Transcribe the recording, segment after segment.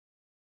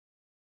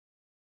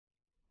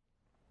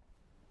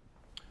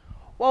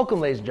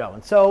Welcome, ladies and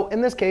gentlemen. So in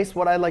this case,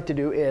 what I'd like to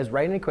do is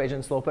write an equation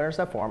in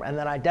slope-intercept form and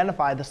then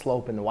identify the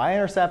slope in the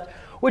y-intercept,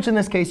 which in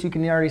this case, you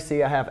can already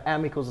see I have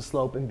m equals the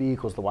slope and b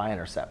equals the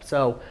y-intercept.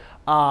 So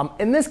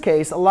in this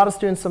case, a lot of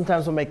students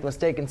sometimes will make the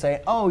mistake and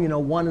say, oh,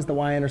 1 is the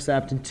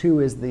y-intercept and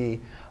 2 is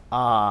the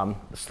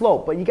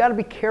slope. But you got to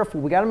be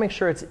careful. We got to make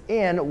sure it's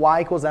in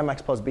y equals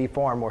mx plus b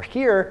form, where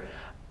here,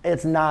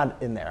 it's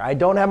not in there. I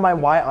don't have my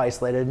y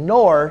isolated,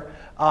 nor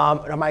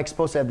am I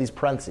supposed to have these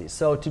parentheses.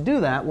 So to do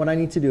that, what I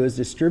need to do is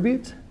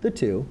distribute the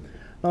 2.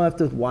 I'm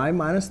left with y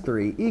minus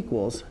 3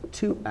 equals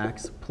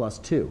 2x plus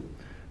 2.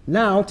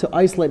 Now, to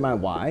isolate my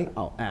y,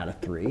 I'll add a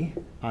 3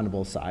 onto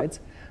both sides.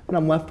 And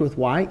I'm left with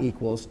y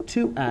equals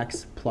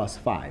 2x plus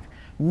 5.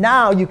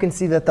 Now you can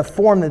see that the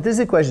form that this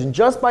equation,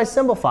 just by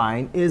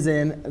simplifying, is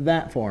in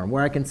that form,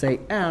 where I can say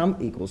m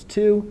equals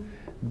 2.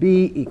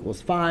 b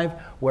equals 5,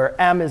 where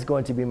m is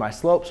going to be my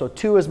slope. So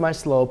 2 is my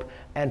slope,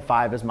 and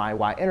 5 is my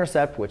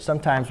y-intercept, which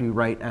sometimes we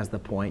write as the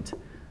point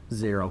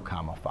 0,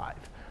 5.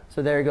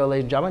 So there you go,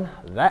 ladies and gentlemen.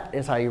 That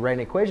is how you write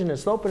an equation in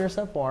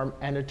slope-intercept form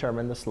and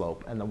determine the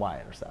slope and the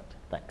y-intercept.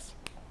 Thanks.